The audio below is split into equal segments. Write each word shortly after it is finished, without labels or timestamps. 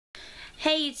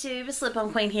Hey YouTube, it's Lip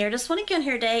Balm Queen here. Just want to get on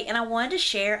here today and I wanted to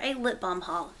share a lip balm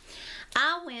haul.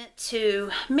 I went to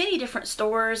many different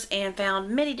stores and found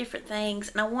many different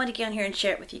things and I wanted to get on here and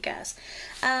share it with you guys.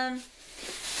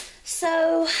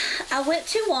 So I went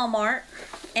to Walmart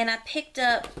and I picked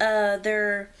up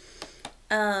their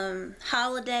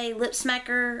holiday lip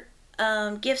smacker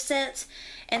gift sets,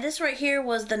 and this right here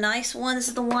was the nice one. This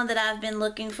is the one that I've been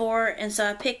looking for, and so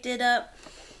I picked it up.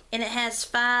 And it has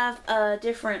 5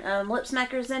 different lip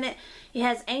smackers in it. It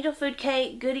has angel food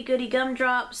cake, goody goody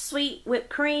gumdrops, sweet whipped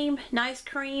cream, nice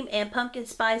cream, and pumpkin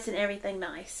spice and everything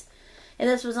nice. And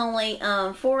this was only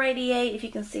 $4.88, if you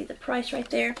can see the price right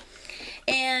there.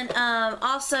 And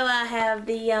also I have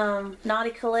the Naughty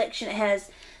Collection. It has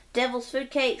Devil's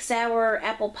Food Cake, Sour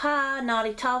Apple Pie,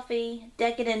 Naughty Toffee,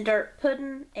 Decadent Dirt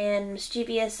Pudding, and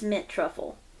Mischievous Mint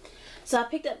Truffle. So I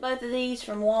picked up both of these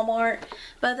from Walmart.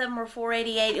 Both of them were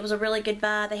 $4.88. It was a really good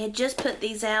buy. They had just put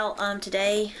these out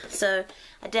today, so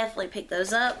I definitely picked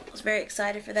those up. I was very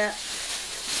excited for that.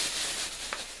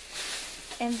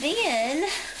 And then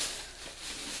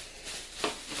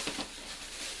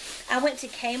I went to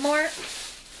Kmart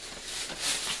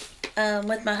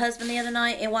with my husband the other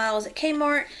night, and while I was at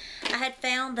Kmart, I had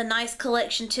found the Nice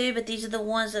Collection too, but these are the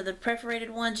ones that are the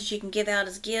perforated ones that you can give out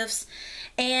as gifts.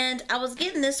 And I was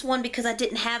getting this one because I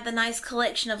didn't have the Nice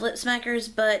Collection of lip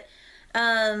smackers, but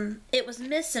it was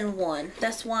missing one.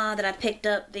 That's why that I picked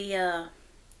up the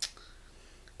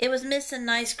it was missing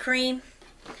Nice Cream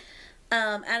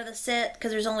out of the set,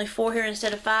 because there's only 4 here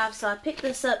instead of 5. So I picked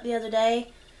this up the other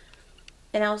day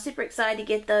and I was super excited to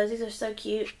get those. These are so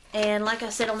cute, and like I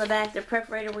said on the back, they're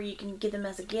perforated where you can give them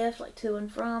as a gift, like to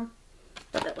and from.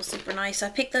 Thought that was super nice. So I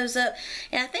picked those up,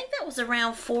 and I think that was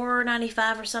around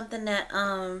 $4.95 or something at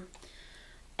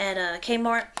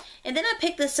Kmart. And then I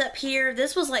picked this up here.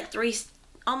 This was like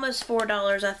almost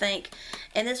 $4, I think.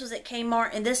 And this was at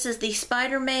Kmart, and this is the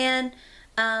Spider-Man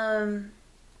Biggie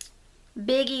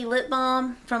Lip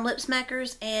Balm from Lip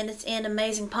Smackers, and it's in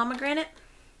Amazing Pomegranate.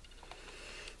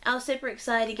 I was super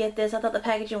excited to get this. I thought the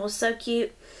packaging was so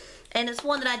cute. And it's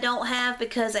one that I don't have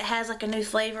because it has like a new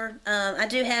flavor. I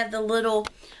do have the little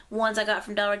ones I got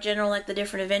from Dollar General, like the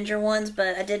different Avenger ones,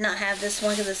 but I did not have this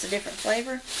one because it's a different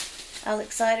flavor. I was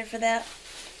excited for that.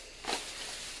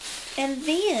 And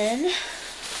then,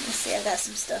 let's see, I've got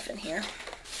some stuff in here.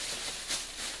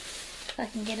 If I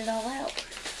can get it all out.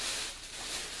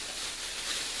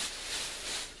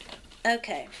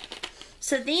 Okay.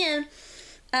 So then,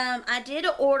 I did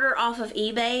order off of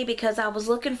eBay because I was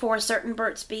looking for a certain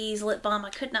Burt's Bees lip balm I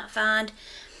could not find.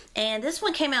 And this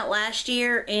one came out last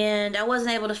year and I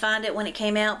wasn't able to find it when it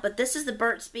came out. But this is the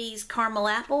Burt's Bees Caramel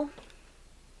Apple.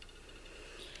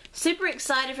 Super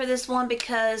excited for this one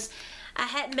because I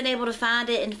hadn't been able to find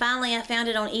it. And finally I found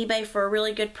it on eBay for a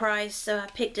really good price. So I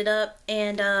picked it up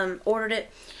and ordered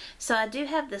it. So I do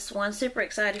have this one. Super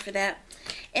excited for that.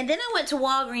 And then I went to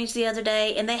Walgreens the other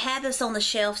day and they had this on the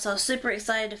shelf, so I was super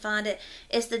excited to find it.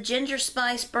 It's the Ginger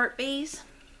Spice Burt's Bees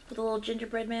with a little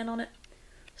gingerbread man on it.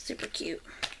 Super cute.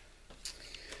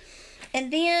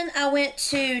 And then I went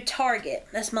to Target.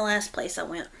 That's my last place I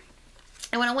went.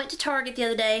 And when I went to Target the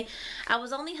other day, I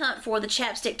was on the hunt for the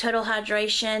Chapstick Total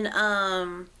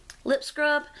Hydration lip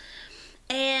scrub.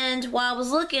 And while I was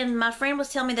looking, my friend was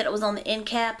telling me that it was on the end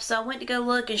cap, so I went to go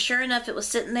look, and sure enough, it was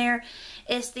sitting there.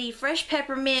 It's the Fresh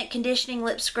Peppermint Conditioning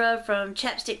Lip Scrub from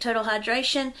Chapstick Total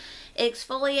Hydration. It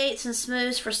exfoliates and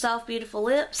smooths for soft, beautiful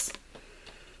lips.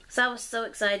 So I was so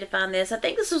excited to find this. I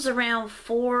think this was around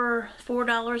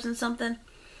 $4 and something.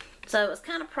 So it was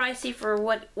kind of pricey for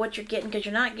what you're getting, because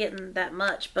you're not getting that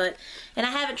much. And I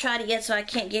haven't tried it yet, so I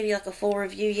can't give you like a full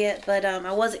review yet. But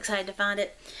I was excited to find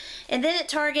it. And then at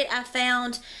Target, I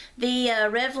found the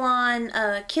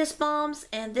Revlon Kiss Balms,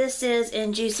 and this is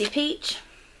in Juicy Peach.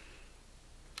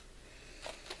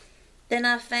 Then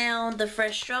I found the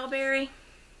Fresh Strawberry.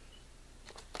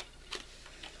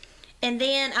 And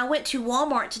then I went to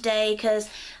Walmart today because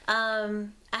I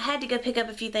had to go pick up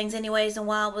a few things anyways, and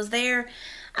while I was there,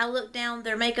 I looked down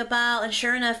their makeup aisle, and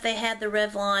sure enough, they had the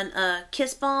Revlon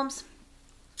Kiss Balms.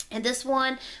 And this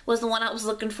one was the one I was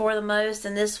looking for the most,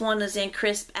 and this one is in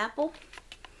Crisp Apple.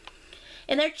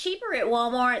 And they're cheaper at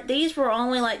Walmart. These were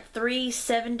only like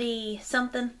 $3.70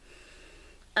 something.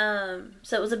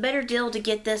 So it was a better deal to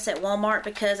get this at Walmart,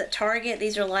 because at Target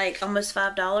these are like almost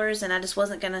 $5, and I just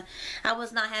wasn't gonna, I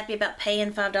was not happy about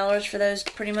paying $5 for those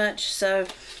pretty much. So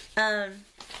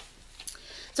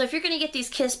so if you're going to get these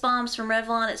Kiss Balms from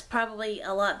Revlon, it's probably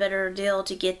a lot better deal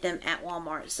to get them at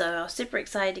Walmart. So I was super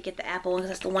excited to get the Apple one because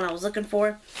that's the one I was looking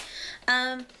for.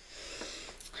 And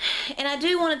I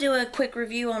do want to do a quick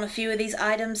review on a few of these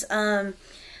items.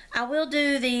 I will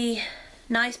do the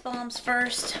Nice Balms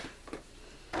first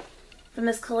from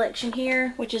this collection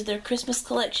here, which is their Christmas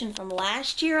collection from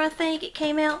last year, I think it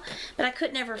came out, but I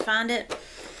could never find it.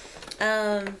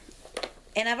 And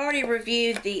I've already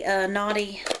reviewed the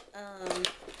Naughty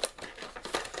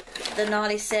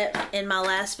set in my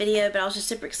last video, but I was just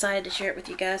super excited to share it with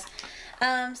you guys.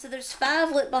 So there's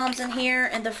 5 lip balms in here,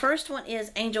 and the first one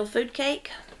is Angel Food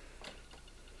Cake.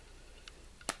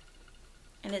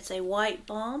 And it's a white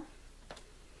balm.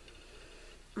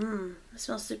 It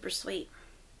smells super sweet.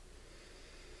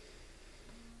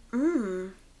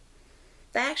 That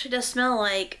actually does smell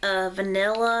like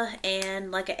vanilla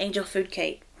and like an angel food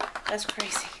cake. That's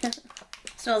crazy.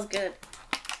 Smells good.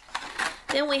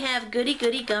 Then we have Goody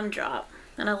Goody Gumdrop.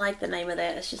 And I like the name of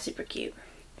that. It's just super cute.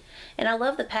 And I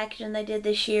love the packaging they did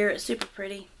this year. It's super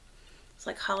pretty. It's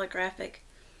like holographic.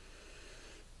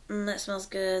 That smells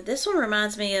good. This one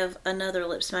reminds me of another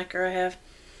lip smacker I have.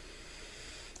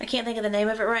 I can't think of the name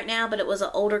of it right now, but it was an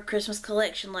older Christmas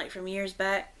collection like from years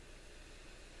back.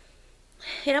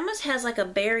 It almost has like a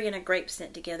berry and a grape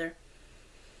scent together.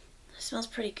 It smells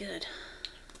pretty good.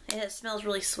 And it smells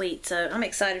really sweet, so I'm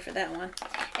excited for that one.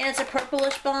 And it's a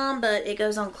purplish balm, but it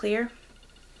goes on clear.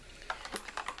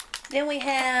 Then we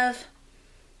have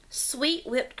Sweet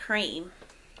Whipped Cream.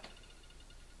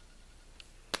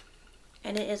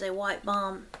 And it is a white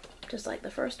balm, just like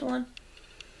the first one.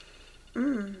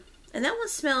 And that one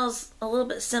smells a little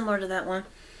bit similar to that one.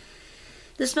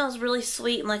 This smells really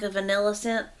sweet and like a vanilla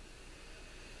scent.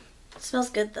 It smells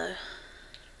good though.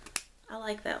 I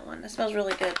like that one. It smells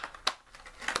really good.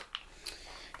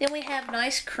 Then we have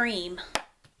Nice Cream.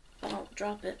 Don't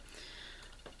drop it.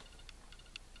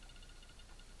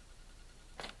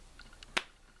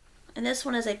 And this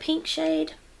one is a pink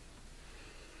shade.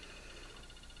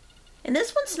 And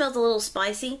this one smells a little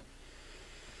spicy.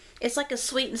 It's like a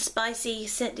sweet and spicy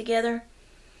scent together.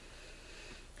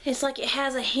 It's like it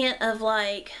has a hint of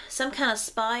like some kind of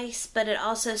spice, but it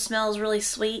also smells really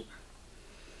sweet.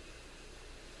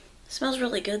 It smells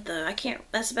really good though.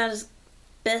 That's about as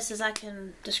best as I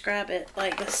can describe it,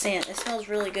 like the scent. It smells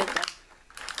really good though.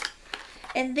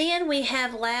 And then we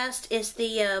have last is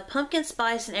the pumpkin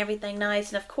spice and everything nice.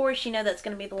 And of course, you know that's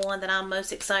going to be the one that I'm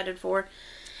most excited for.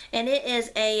 And it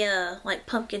is a like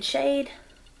pumpkin shade.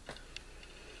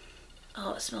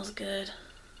 Oh, it smells good.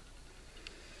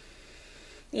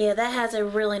 Yeah, that has a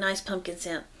really nice pumpkin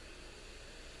scent.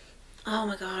 Oh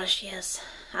my gosh, yes.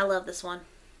 I love this one.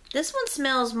 This one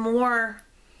smells more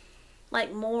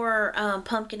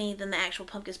pumpkin-y than the actual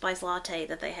pumpkin spice latte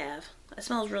that they have. It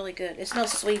smells really good. It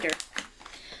smells sweeter.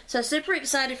 So super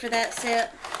excited for that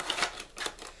set.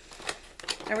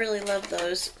 I really love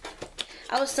those.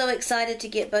 I was so excited to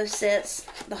get both sets,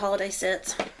 the holiday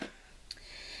sets.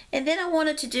 And then I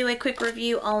wanted to do a quick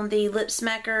review on the Lip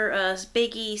Smacker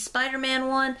Biggie Spider-Man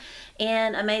one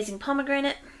and Amazing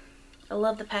Pomegranate. I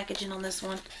love the packaging on this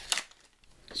one.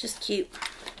 It's just cute.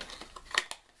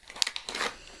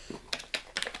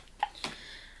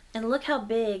 And look how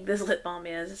big this lip balm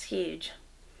is. It's huge.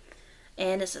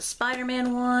 And it's a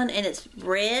Spider-Man one, and it's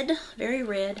red, very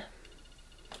red.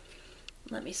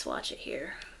 Let me swatch it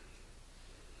here.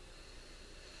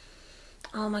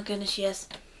 Oh my goodness, yes.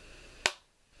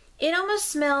 It almost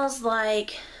smells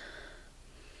like,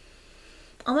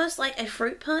 almost like a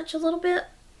fruit punch a little bit.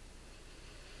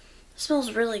 It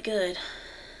smells really good.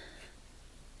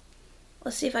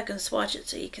 Let's see if I can swatch it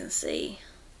so you can see.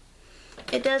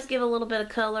 It does give a little bit of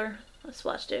color. Let's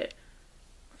swatch it.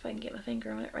 If I can get my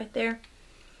finger on it right there.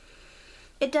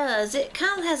 It does. It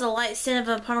kind of has a light scent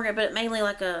of a pomegranate, but mainly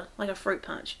like a fruit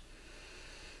punch.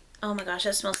 Oh my gosh,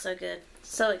 that smells so good.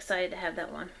 So excited to have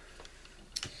that one.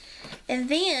 And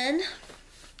then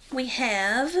we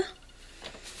have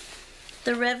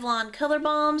the Revlon Color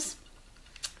Bombs.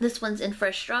 This one's in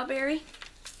Fresh Strawberry.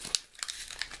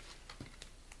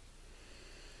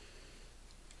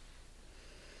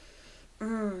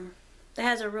 That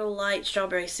has a real light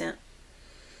strawberry scent.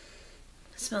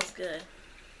 It smells good.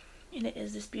 And it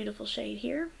is this beautiful shade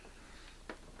here.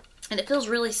 And it feels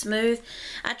really smooth.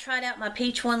 I tried out my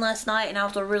peach one last night and I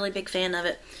was a really big fan of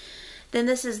it. Then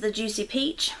this is the Juicy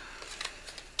Peach.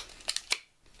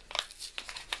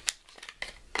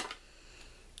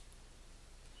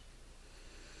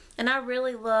 And I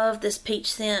really love this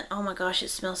peach scent. Oh my gosh, it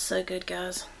smells so good,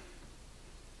 guys.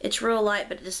 It's real light,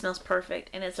 but it just smells perfect.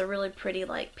 And it's a really pretty,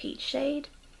 like, peach shade.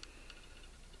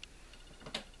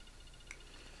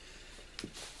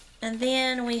 And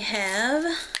then we have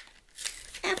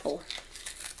Apple.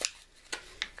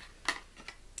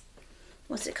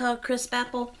 What's it called? Crisp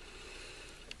Apple.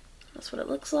 That's what it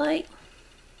looks like.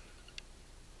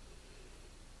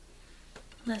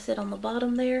 That's it on the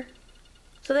bottom there.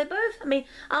 So they both, I mean,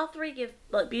 all three give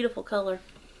like beautiful color.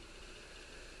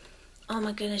 Oh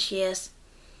my goodness, yes.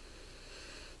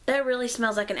 That really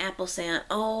smells like an apple scent.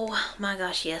 Oh my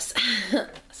gosh, yes.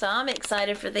 So I'm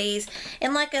excited for these.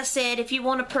 And like I said, if you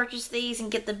want to purchase these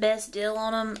and get the best deal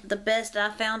on them, the best I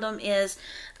found them is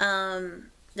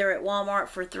they're at Walmart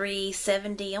for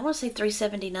 $3.70. I want to say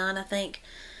 $3.79, I think.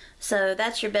 So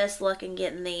that's your best luck in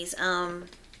getting these.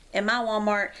 And my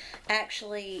Walmart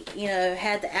actually, you know,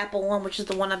 had the apple one, which is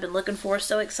the one I've been looking for.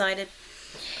 So excited.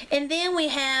 And then we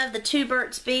have the two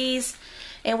Burt's Bees,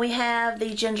 and we have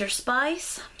the ginger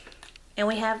spice, and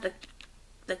we have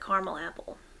the caramel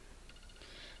apple.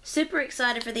 Super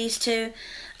excited for these two.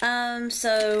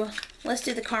 So let's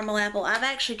do the caramel apple. I've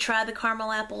actually tried the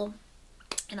caramel apple,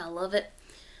 and I love it.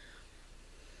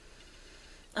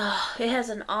 Oh, it has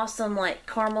an awesome like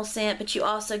caramel scent, but you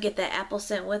also get that apple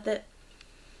scent with it.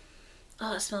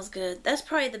 Oh, it smells good. That's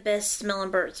probably the best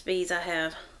smelling Burt's Bees I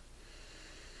have.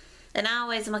 And I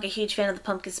always am like a huge fan of the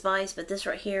pumpkin spice, but this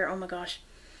right here, oh my gosh,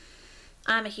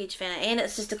 I'm a huge fan. And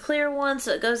it's just a clear one,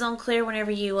 so it goes on clear whenever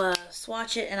you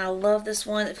swatch it, and I love this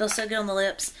one. It feels so good on the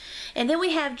lips. And then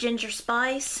we have ginger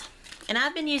spice, and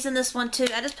I've been using this one too.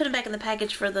 I just put them back in the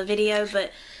package for the video,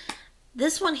 but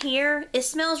this one here, it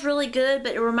smells really good,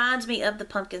 but it reminds me of the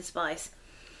pumpkin spice.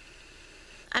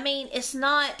 I mean, it's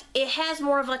not, it has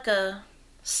more of like a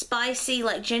spicy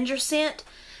like ginger scent,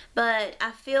 but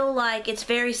I feel like it's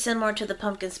very similar to the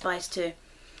pumpkin spice too.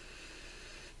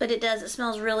 But it does, it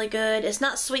smells really good. It's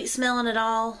not sweet smelling at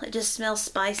all. It just smells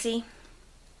spicy,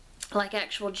 like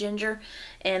actual ginger.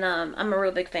 And I'm a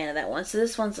real big fan of that one. So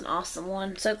this one's an awesome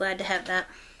one. So glad to have that.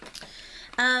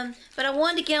 But I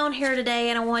wanted to get on here today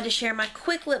and I wanted to share my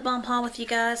quick lip balm haul with you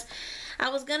guys. I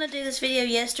was going to do this video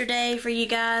yesterday for you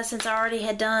guys since I already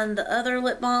had done the other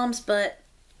lip balms, but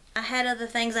I had other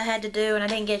things I had to do and I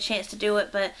didn't get a chance to do it,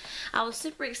 but I was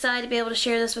super excited to be able to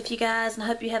share this with you guys, and I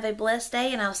hope you have a blessed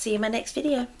day, and I'll see you in my next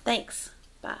video. Thanks.